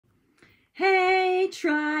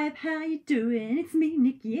tribe, how you doing? It's me,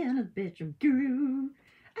 Nikki, and the bedroom guru.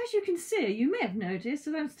 As you can see, you may have noticed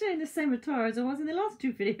that I'm still in the same attire as I was in the last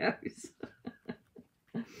two videos.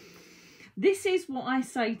 This is what I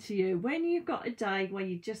say to you when you've got a day where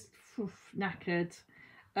you're just knackered.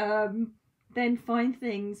 Then find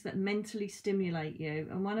things that mentally stimulate you,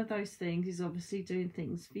 and one of those things is obviously doing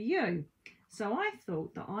things for you. So I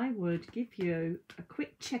thought that I would give you a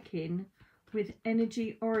quick check-in with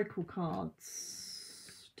energy oracle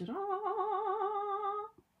cards. Ta-da!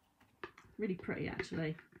 Really pretty,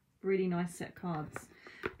 actually. Really nice set of cards.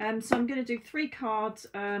 So I'm going to do 3 cards,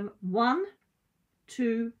 1,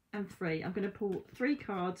 2 and 3. I'm going to pull 3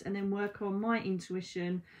 cards and then work on my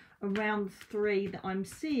intuition around 3 that I'm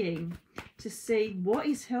seeing to see what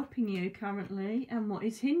is helping you currently and what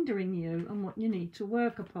is hindering you and what you need to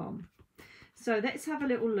work upon. So let's have a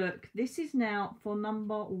little look. This is now for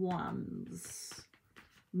number 1s.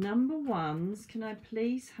 Number 1s, can I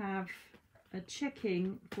please have a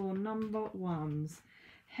checking for number 1s?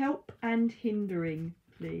 Help and hindering,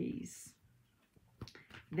 please.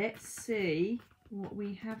 Let's see what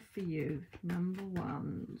we have for you, number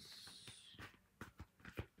 1s.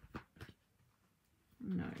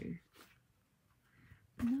 No.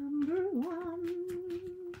 Number 1s.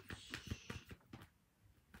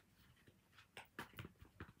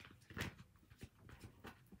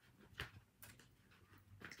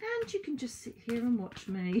 And you can just sit here and watch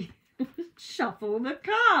me shuffle the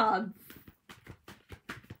cards.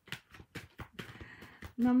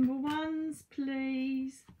 Number 1s,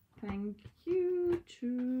 please. Thank you,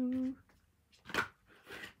 too.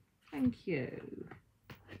 Thank you.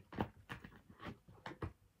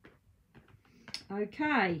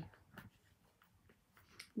 Okay.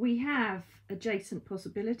 We have adjacent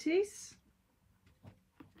possibilities,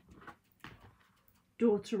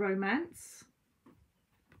 daughter romance,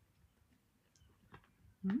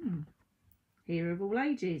 hero of all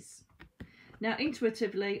ages. Now,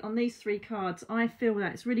 intuitively, on these 3 cards, I feel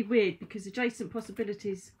that it's really weird because adjacent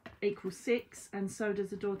possibilities equals 6, and so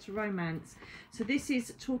does the daughter romance. So this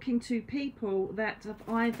is talking to people that have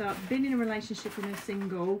either been in a relationship and are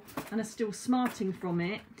single and are still smarting from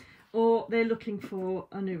it, or they're looking for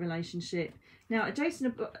a new relationship. Now,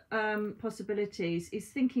 adjacent possibilities is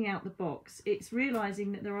thinking out the box. It's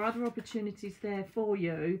realising that there are other opportunities there for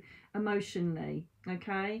you emotionally,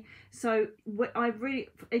 okay? So I really,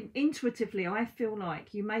 intuitively, I feel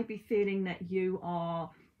like you may be feeling that you are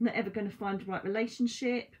not ever going to find the right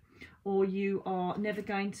relationship, or you are never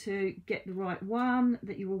going to get the right one,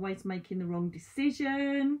 that you're always making the wrong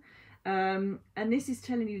decision. And this is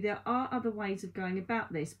telling you there are other ways of going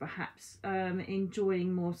about this, perhaps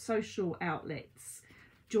enjoying more social outlets,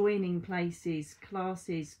 joining places,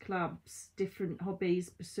 classes, clubs, different hobbies,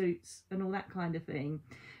 pursuits, and all that kind of thing.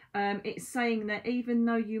 It's saying that even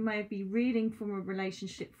though you may be reeling from a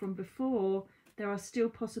relationship from before, there are still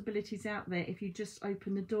possibilities out there if you just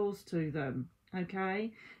open the doors to them.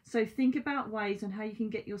 Okay, so think about ways on how you can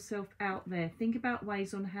get yourself out there. Think about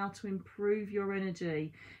ways on how to improve your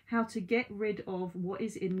energy, how to get rid of what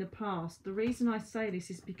is in the past. The reason I say this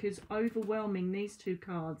is because overwhelming these 2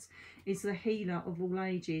 cards is the healer of all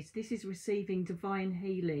ages. This is receiving divine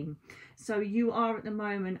healing. So you are at the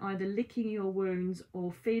moment either licking your wounds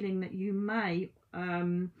or feeling that you may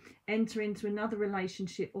enter into another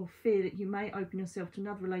relationship, or fear that you may open yourself to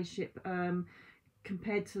another relationship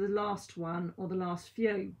compared to the last one or the last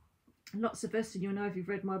few. Lots of us, and you'll know if you've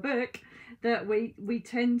read my book, that we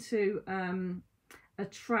tend to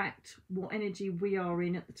attract what energy we are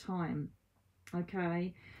in at the time.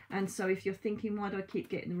 Okay, and so if you're thinking, why do I keep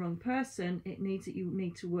getting the wrong person, it means that you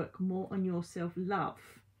need to work more on your self-love.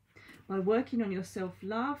 By working on your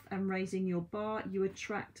self-love and raising your bar, you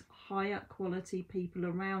attract higher quality people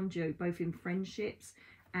around you, both in friendships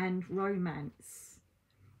and romance.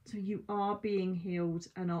 So you are being healed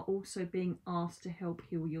and are also being asked to help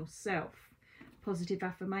heal yourself. Positive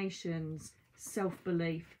affirmations,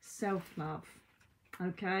 self-belief, self-love.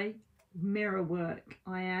 Okay? Mirror work.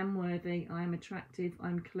 I am worthy. I am attractive.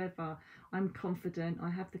 I'm clever. I'm confident. I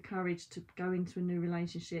have the courage to go into a new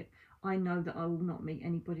relationship. I know that I will not meet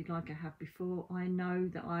anybody like I have before. I know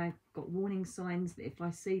that I've got warning signs that if I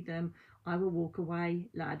see them, I will walk away.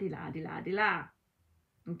 La-di-la-di-la-di-la.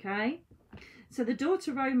 Okay? So the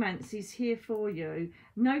daughter romance is here for you.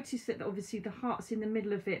 Notice that obviously the heart's in the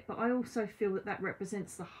middle of it, but I also feel that that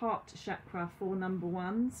represents the heart chakra for number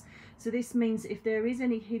 1s. So this means if there is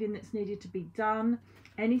any healing that's needed to be done,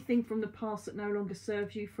 anything from the past that no longer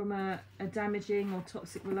serves you from a damaging or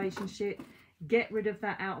toxic relationship, get rid of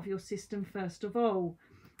that out of your system first of all.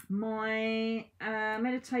 My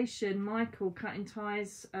meditation, Michael, cutting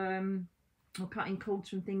ties, or cutting cords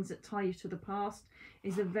from things that tie you to the past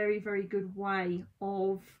is a very, very good way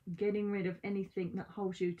of getting rid of anything that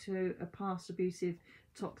holds you to a past abusive,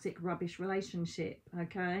 toxic, rubbish relationship.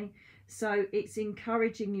 Okay, so it's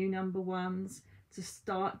encouraging you, number ones, to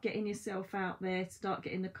start getting yourself out there, start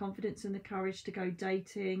getting the confidence and the courage to go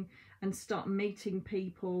dating and start meeting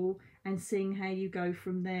people and seeing how you go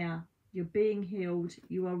from there. You're being healed,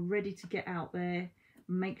 you are ready to get out there.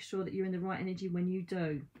 Make sure that you're in the right energy when you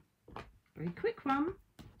do. Very quick one,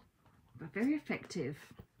 but very effective.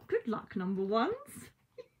 Good luck, number ones.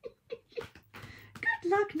 Good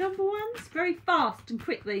luck, number ones. Very fast and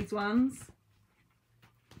quick, these ones.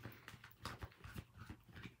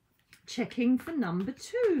 Checking for number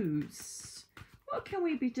twos. What can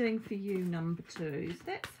we be doing for you, number twos?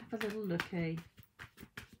 Let's have a little looky.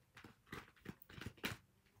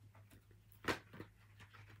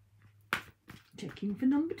 Checking for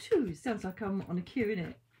number twos. Sounds like I'm on a queue,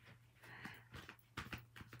 innit?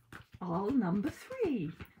 I'll number 3.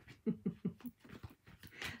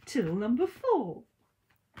 Till number 4.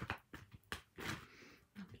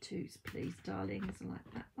 Number 2s, please, darlings. I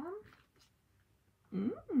like that one.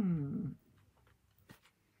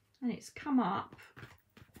 And it's come up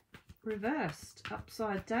reversed,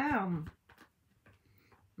 upside down.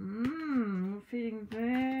 I'm feeling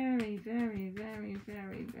very, very, very,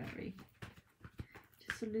 very, very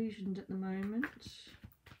disillusioned at the moment.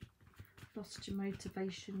 Lost your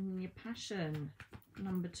motivation and your passion.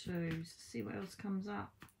 Number 2s. See what else comes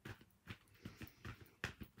up.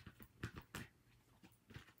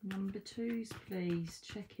 Number 2s, please.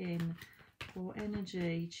 Check in for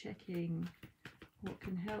energy. Checking what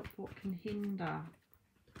can help, what can hinder.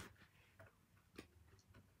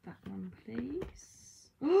 That one, please.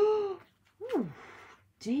 Oh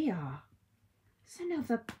dear. It's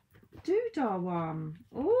another doodah one.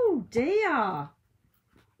 Oh dear.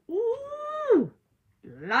 Ooh,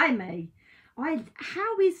 blimey.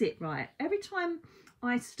 How is it, right? Every time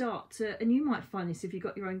I start to, and you might find this if you've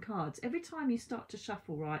got your own cards, every time you start to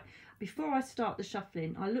shuffle, right, before I start the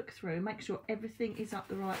shuffling, I look through and make sure everything is up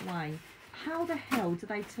the right way. How the hell do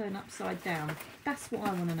they turn upside down? That's what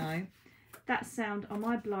I want to know. That sound are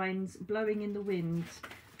my blinds blowing in the wind.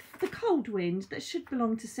 The cold wind that should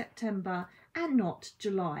belong to September and not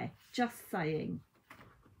July. Just saying.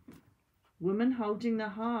 Woman holding the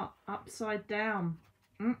heart upside down.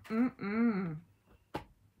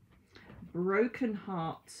 Broken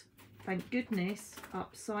heart. Thank goodness.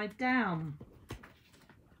 Upside down.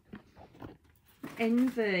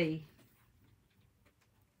 Envy.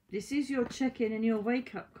 This is your check-in and your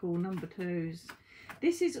wake-up call, number 2s.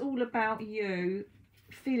 This is all about you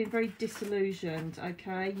feeling very disillusioned,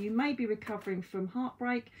 okay? You may be recovering from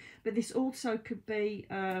heartbreak, but this also could be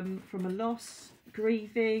from a loss,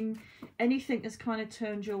 grieving, anything that's kind of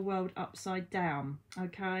turned your world upside down,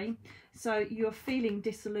 okay? So you're feeling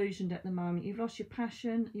disillusioned at the moment. You've lost your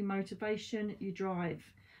passion, your motivation, your drive.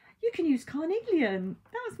 You can use carnelian.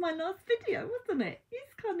 That was my last video, wasn't it? Use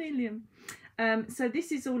carnelian. So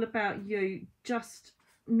this is all about you just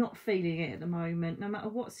not feeling it at the moment. No matter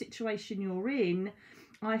what situation you're in,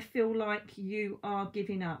 I feel like you are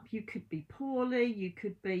giving up. You could be poorly, you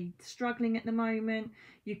could be struggling at the moment,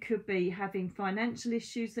 you could be having financial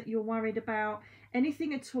issues that you're worried about.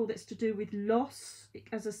 Anything at all that's to do with loss,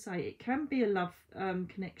 as I say, it can be a love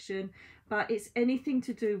connection, but it's anything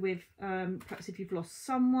to do with perhaps if you've lost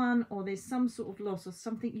someone or there's some sort of loss or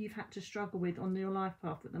something you've had to struggle with on your life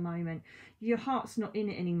path at the moment. Your heart's not in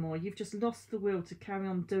it anymore. You've just lost the will to carry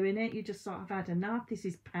on doing it. You just sort of had enough. This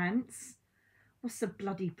is pants. What's the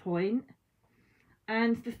bloody point?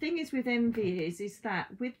 And the thing is with envy is that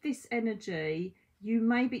with this energy, you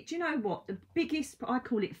may be, do you know what? The biggest, I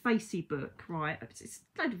call it Facebook, right? It's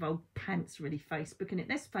a load of old pants, really, Facebook, isn't it?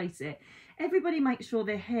 Let's face it. Everybody makes sure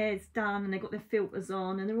their hair's done and they've got their filters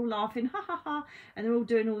on and they're all laughing, ha, ha, ha. And they're all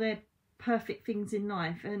doing all their perfect things in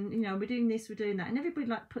life. And, you know, we're doing this, we're doing that. And everybody,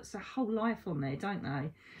 like, puts their whole life on there, don't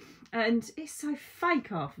they? And it's so fake,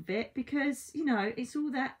 half of it, because, you know, it's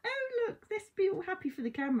all that, oh, look, let's be all happy for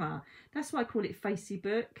the camera. That's why I call it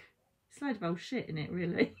Facebook. It's a load of old shit, isn't it,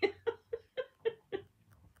 really?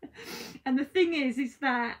 And the thing is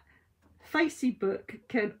that Facebook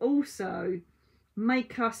can also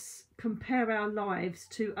make us compare our lives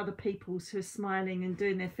to other people's who are smiling and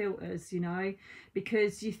doing their filters, you know,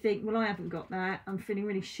 because you think, well, I haven't got that. I'm feeling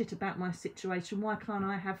really shit about my situation. Why can't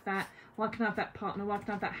I have that? Why can't I have that partner? Why can't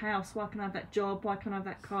I have that house? Why can't I have that job? Why can't I have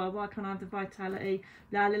that car? Why can't I have the vitality?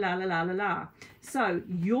 La la la la la la la. So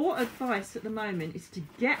your advice at the moment is to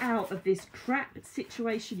get out of this crap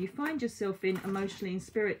situation you find yourself in emotionally and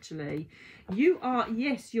spiritually. You are,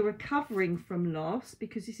 yes, you're recovering from loss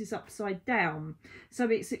because this is upside down. So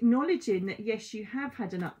it's acknowledging that, yes, you have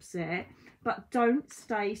had an upset, but don't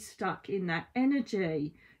stay stuck in that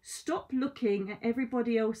energy. Stop looking at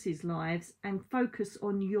everybody else's lives and focus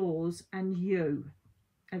on yours and you.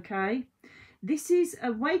 Okay? This is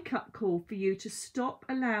a wake-up call for you to stop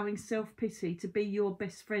allowing self-pity to be your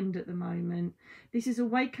best friend at the moment. This is a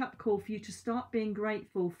wake-up call for you to start being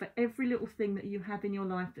grateful for every little thing that you have in your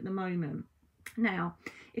life at the moment. Now,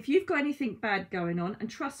 if you've got anything bad going on, and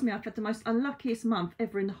trust me, I've had the most unluckiest month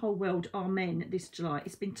ever in the whole world, amen, this July.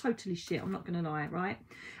 It's been totally shit, I'm not going to lie, right?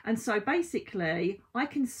 And so basically, I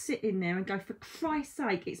can sit in there and go, for Christ's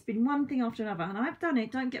sake, it's been one thing after another. And I've done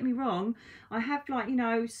it, don't get me wrong. I have, like, you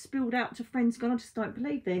know, spilled out to friends, gone, I just don't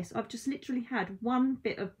believe this. I've just literally had one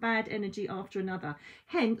bit of bad energy after another.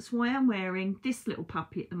 Hence why I'm wearing this little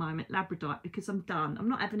puppy at the moment, Labradorite, because I'm done. I'm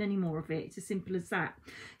not having any more of it. It's as simple as that.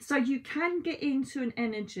 So you can get into an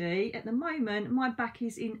energy. At the moment, my back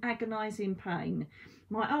is in agonising pain.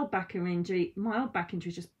 My old back injury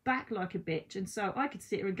is just back like a bitch, and so I could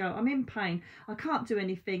sit here and go, I'm in pain, I can't do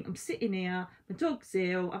anything, I'm sitting here, my dog's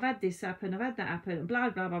ill, I've had this happen, I've had that happen, and blah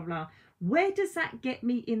blah blah blah. Where does that get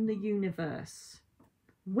me in the universe?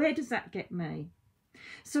 Where does that get me?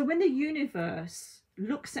 So when the universe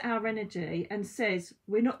looks at our energy and says,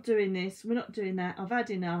 we're not doing this, we're not doing that, I've had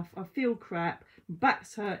enough, I feel crap,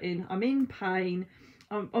 back's hurting, I'm in pain,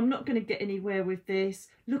 I'm not going to get anywhere with this,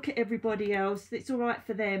 look at everybody else, it's all right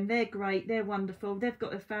for them, they're great, they're wonderful, they've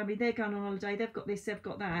got their family, they're going on holiday, they've got this, they've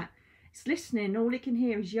got that. It's listening, all it can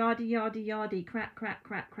hear is yardy, yardy, yardy, crap, crap,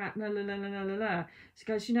 crap, crap, la, la, la, la, la, la, la. So it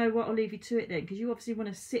goes, you know what, I'll leave you to it then, because you obviously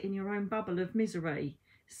want to sit in your own bubble of misery,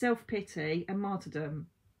 self-pity and martyrdom.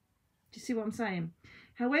 Do you see what I'm saying?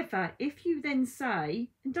 However, if you then say,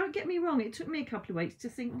 and don't get me wrong, it took me a couple of weeks to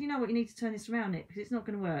think, you know what, you need to turn this around it, because it's not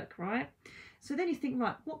going to work, right? So then you think,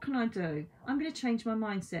 right, what can I do? I'm going to change my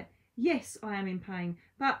mindset. Yes, I am in pain,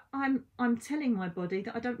 but I'm telling my body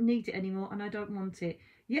that I don't need it anymore and I don't want it.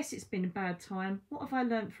 Yes, it's been a bad time. What have I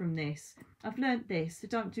learned from this? I've learned this, so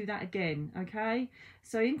don't do that again, okay?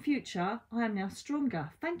 So in future, I am now stronger.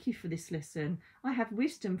 Thank you for this lesson. I have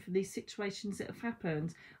wisdom for these situations that have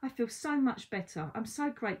happened. I feel so much better. I'm so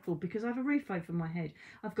grateful because I have a roof over my head.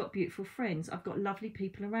 I've got beautiful friends. I've got lovely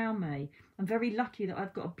people around me. I'm very lucky that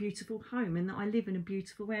I've got a beautiful home and that I live in a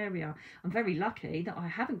beautiful area. I'm very lucky that I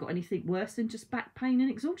haven't got anything worse than just back pain and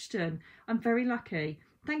exhaustion. I'm very lucky.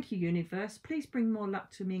 Thank you, universe. Please bring more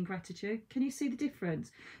luck to me and gratitude. Can you see the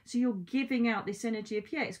difference? So you're giving out this energy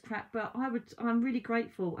of, yeah, it's crap, but I'm really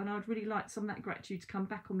grateful and I'd really like some of that gratitude to come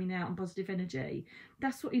back on me now and positive energy.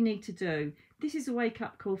 That's what you need to do. This is a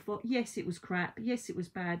wake-up call for, yes, it was crap. Yes, it was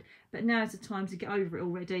bad. But now's the time to get over it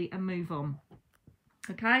already and move on.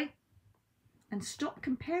 Okay? And stop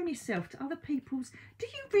comparing yourself to other people's. Do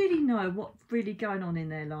you really know what's really going on in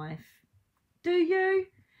their life? Do you?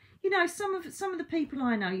 You know, some of the people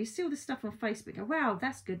I know, you see all the stuff on Facebook, go, wow,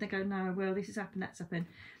 that's good. They go, no, well, this has happened, that's happened.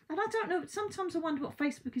 And I don't know, sometimes I wonder what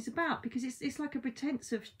Facebook is about, because it's like a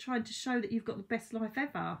pretense of trying to show that you've got the best life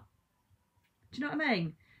ever. Do you know what I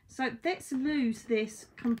mean? So let's lose this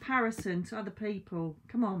comparison to other people.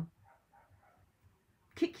 Come on.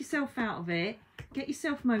 Kick yourself out of it. Get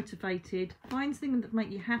yourself motivated. Find things that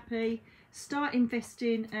make you happy. Start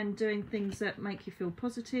investing and doing things that make you feel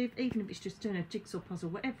positive, even if it's just doing a jigsaw puzzle,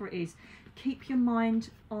 whatever it is. Keep your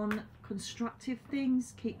mind on constructive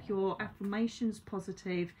things. Keep your affirmations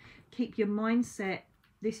positive. Keep your mindset,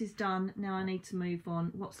 this is done, now I need to move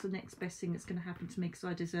on. What's the next best thing that's going to happen to me because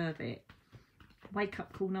I deserve it? Wake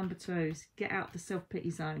up call number 2 is get out of the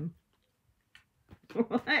self-pity zone.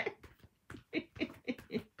 All right?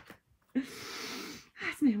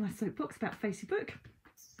 That's me on my soapbox about Facebook.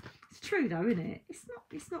 True though, isn't it?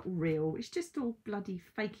 It's not real. It's just all bloody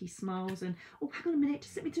fakey smiles and, oh, hang on a minute,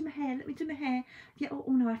 just let me do my hair, yeah, oh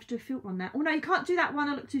no, I have to do a filter on that, oh no, you can't do that one,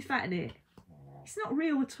 I look too fat in it. It's not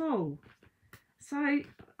real at all. So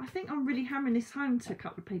I think I'm really hammering this home to a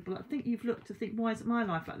couple of people. I think you've looked to think, why is my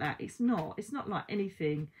life like that? It's not like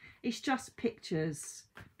anything. It's just pictures.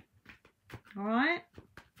 All right?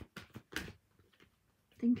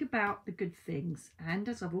 Think about the good things. And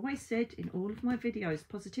as I've always said in all of my videos,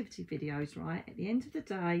 positivity videos, right? At the end of the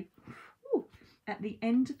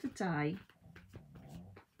day,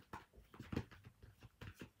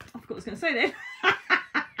 was going to say then.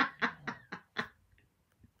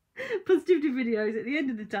 Positivity videos, at the end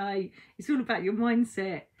of the day, it's all about your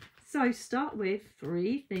mindset. So start with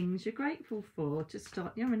 3 things you're grateful for to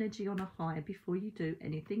start your energy on a high before you do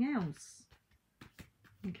anything else.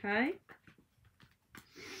 Okay?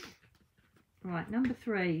 Right, number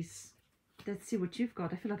 3s. Let's see what you've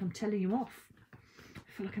got. I feel like I'm telling you off.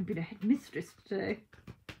 I feel like I'm being a headmistress today.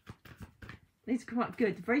 These are quite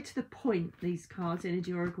good. Very to the point, these cards,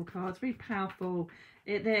 energy oracle cards. Very powerful.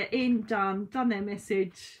 They're in, done their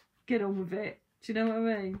message. Get on with it. Do you know what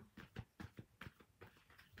I mean?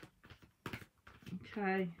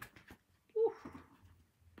 Okay. Ooh.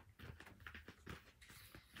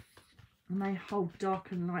 And they hold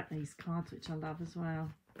dark and light, these cards, which I love as well.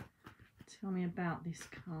 Tell me about this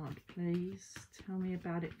card, please. Tell me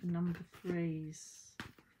about it for number 3s.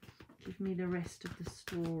 Give me the rest of the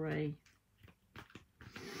story.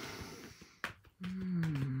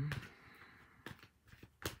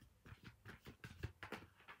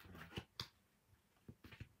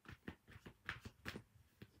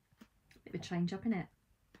 Bit of a change up, innit?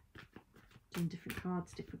 Doing different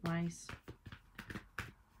cards, different ways.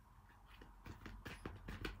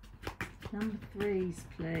 Number 3s,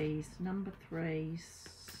 please. Number 3s.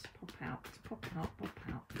 Pop out, pop out, pop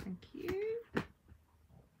out. Thank you.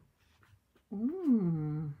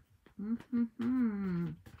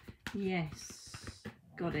 Yes.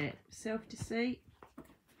 Got it. Self-deceit.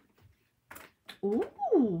 Oh,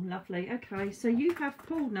 lovely. Okay, so you have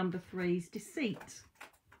pulled number 3's deceit.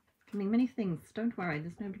 Can mean many things. Don't worry,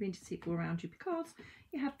 there's nobody being deceitful around you because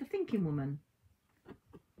you have the thinking woman.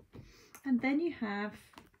 And then you have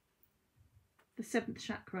the 7th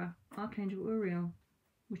chakra, Archangel Uriel,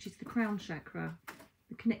 which is the crown chakra,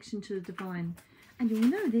 the connection to the divine. And you'll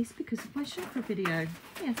know this because of my chakra video.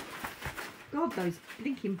 Yes. God, those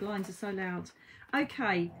blinking blinds are so loud.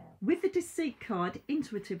 Okay, with the deceit card,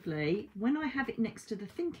 intuitively, when I have it next to the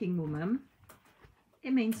thinking woman,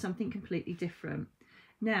 it means something completely different.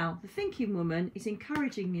 Now, the thinking woman is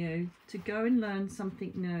encouraging you to go and learn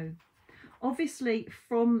something new. Obviously,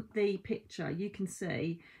 from the picture, you can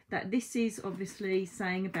see that this is obviously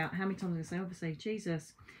saying about, how many times am I going to say obviously,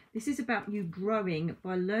 Jesus, this is about you growing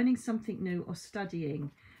by learning something new or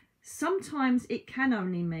studying. Sometimes it can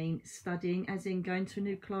only mean studying, as in going to a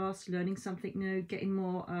new class, learning something new, getting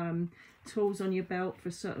more tools on your belt for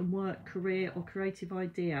a certain work, career or creative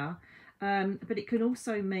idea. But it can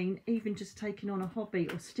also mean even just taking on a hobby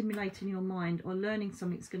or stimulating your mind or learning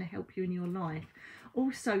something that's going to help you in your life.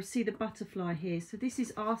 Also, see the butterfly here. So this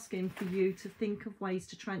is asking for you to think of ways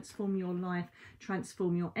to transform your life,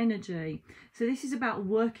 transform your energy. So this is about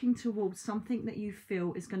working towards something that you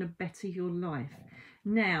feel is going to better your life.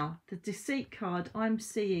 Now, the deceit card, I'm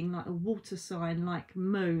seeing like a water sign, like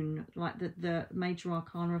moon, like the major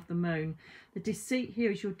arcana of the moon. The deceit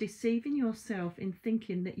here is you're deceiving yourself in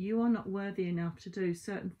thinking that you are not worthy enough to do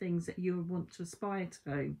certain things that you want to aspire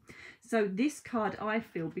to. So this card, I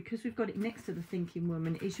feel, because we've got it next to the thinking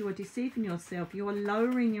woman, is you are deceiving yourself. You are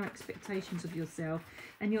lowering your expectations of yourself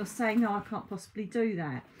and you're saying, no, I can't possibly do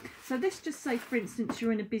that. So let's just say, for instance,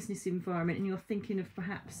 you're in a business environment and you're thinking of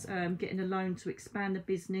perhaps getting a loan to expand the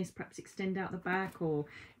business, perhaps extend out the back or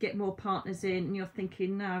get more partners in, and you're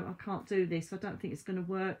thinking, no, I can't do this. I don't think it's going to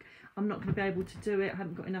work. I'm not going to be able to do it. I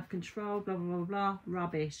haven't got enough control, blah, blah, blah, blah.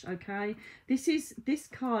 Rubbish, okay? This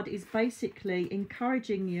card is basically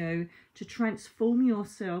encouraging you to transform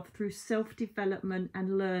yourself through self-development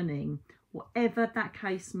and learning, whatever that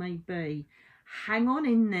case may be. Hang on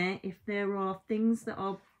in there if there are things that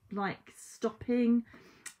are like stopping,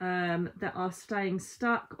 that are staying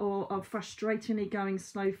stuck or are frustratingly going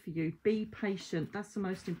slow for you. Be patient. That's the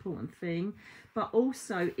most important thing. But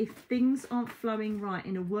also, if things aren't flowing right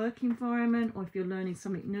in a work environment, or if you're learning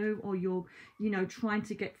something new, or you're, trying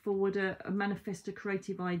to get forward manifest a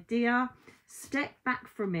creative idea, step back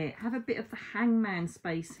from it. Have a bit of the hangman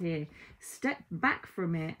space here. Step back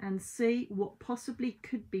from it and see what possibly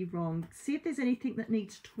could be wrong. See if there's anything that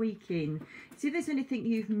needs tweaking. See if there's anything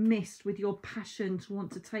you've missed with your passion to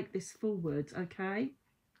want to take this forward, okay?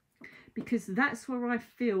 Because that's where I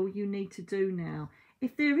feel you need to do now.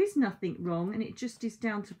 If there is nothing wrong and it just is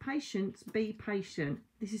down to patience, be patient.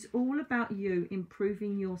 This is all about you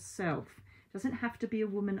improving yourself. It doesn't have to be a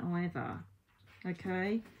woman either,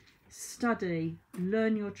 okay? Study,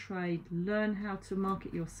 learn your trade, learn how to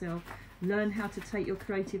market yourself, learn how to take your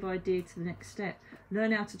creative idea to the next step,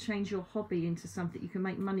 learn how to change your hobby into something you can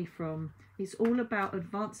make money from. It's all about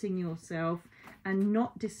advancing yourself and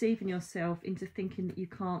not deceiving yourself into thinking that you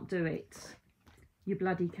can't do it. You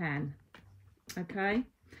bloody can. Okay?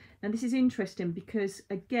 And this is interesting because,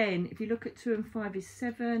 again, if you look at 2 and 5 is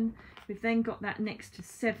 7, we've then got that next to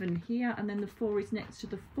 7 here, and then the 4 is next to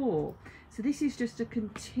the 4. So this is just a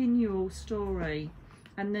continual story,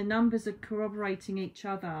 and the numbers are corroborating each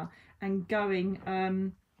other and going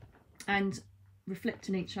and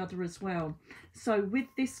reflecting each other as well. So with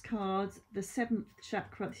this card, the 7th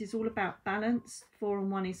chakra, this is all about balance. 4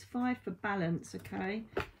 and 1 is 5 for balance, okay?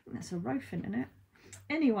 That's a rofin, isn't it?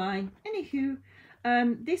 Anyway, anywho,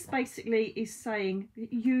 this basically is saying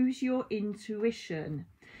use your intuition.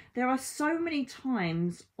 There are so many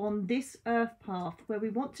times on this earth path where we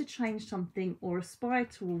want to change something or aspire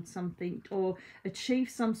towards something or achieve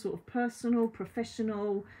some sort of personal,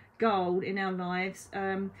 professional goal in our lives,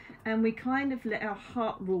 and we kind of let our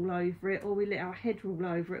heart rule over it, or we let our head rule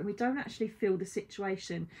over it, and we don't actually feel the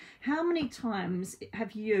situation. How many times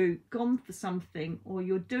have you gone for something, or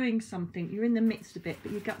you're doing something, you're in the midst of it,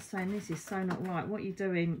 but your gut's saying this is so not right, what are you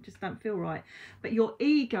doing, just don't feel right, but your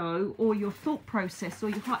ego or your thought process or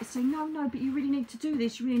your heart is saying no, but you really need to do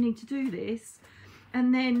this, you really need to do this,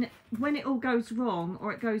 and then when it all goes wrong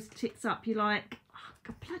or it goes tits up, you're like,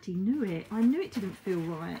 I bloody knew it. I knew it didn't feel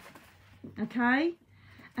right. Okay?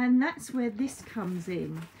 And that's where this comes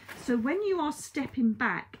in. So when you are stepping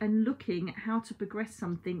back and looking at how to progress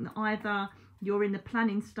something, that either you're in the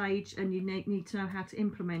planning stage and you need to know how to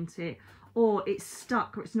implement it, or it's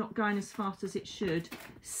stuck or it's not going as fast as it should,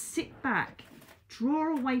 sit back,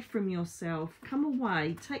 draw away from yourself, come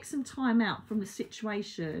away, take some time out from the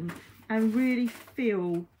situation and really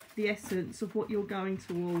feel the essence of what you're going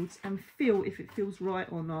towards and feel if it feels right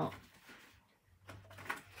or not.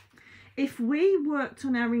 If we worked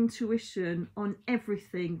on our intuition on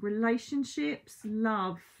everything, relationships,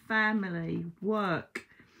 love, family, work,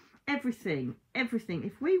 everything,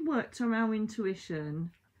 if we worked on our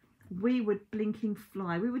intuition, we would blinking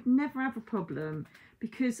fly. We would never have a problem,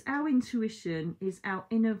 because our intuition is our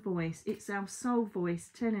inner voice. It's our soul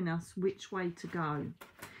voice telling us which way to go.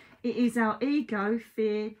 It is our ego,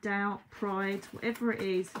 fear, doubt, pride, whatever it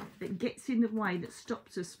is, that gets in the way, that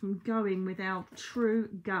stops us from going with our true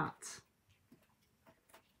gut.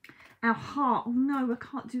 Our heart, oh no, I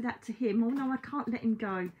can't do that to him. Oh no, I can't let him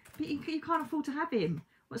go. But you can't afford to have him.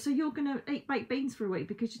 So you're going to eat baked beans for a week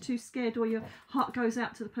because you're too scared, or your heart goes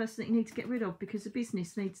out to the person that you need to get rid of because the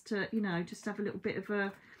business needs to, you know, just have a little bit of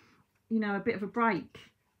a, you know, a bit of a break.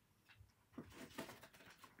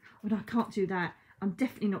 Oh no, I can't do that. I'm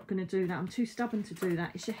definitely not going to do that. I'm too stubborn to do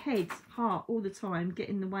that. It's your head, heart, all the time get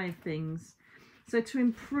in the way of things. So to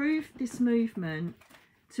improve this movement,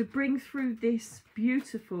 to bring through this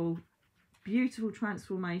beautiful, beautiful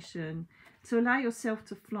transformation, to allow yourself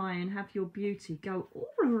to fly and have your beauty go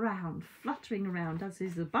all around, fluttering around as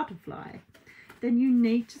is a butterfly, then you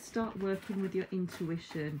need to start working with your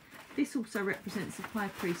intuition. This also represents the High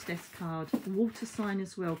Priestess card, water sign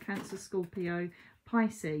as well, Cancer, Scorpio,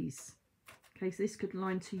 Pisces. Okay, so this could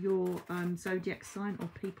align to your zodiac sign or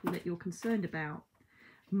people that you're concerned about.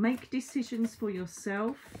 Make decisions for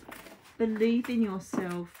yourself, believe in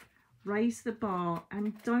yourself, raise the bar,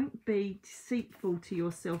 and don't be deceitful to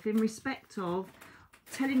yourself in respect of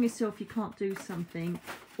telling yourself you can't do something,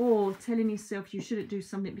 or telling yourself you shouldn't do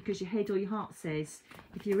something because your head or your heart says.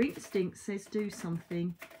 If your instinct says do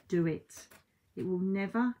something, do it. It will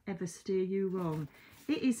never ever steer you wrong.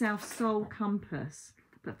 It is our soul compass.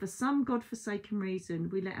 But for some godforsaken reason,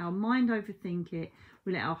 we let our mind overthink it,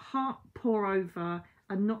 we let our heart pour over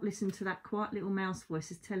and not listen to that quiet little mouse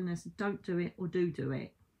voices telling us don't do it or do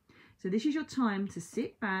it. So this is your time to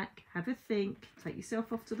sit back, have a think, take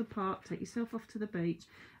yourself off to the park, take yourself off to the beach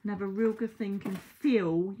and have a real good think and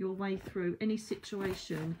feel your way through any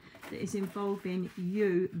situation that is involving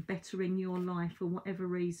you bettering your life for whatever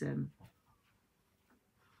reason.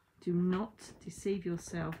 Do not deceive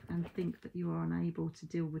yourself and think that you are unable to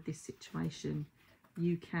deal with this situation.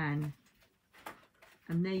 You can.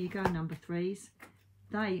 And there you go, number 3s.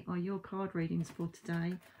 They are your card readings for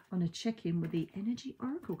today on a check-in with the Energy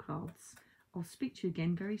Oracle cards. I'll speak to you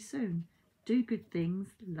again very soon. Do good things.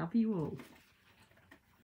 Love you all.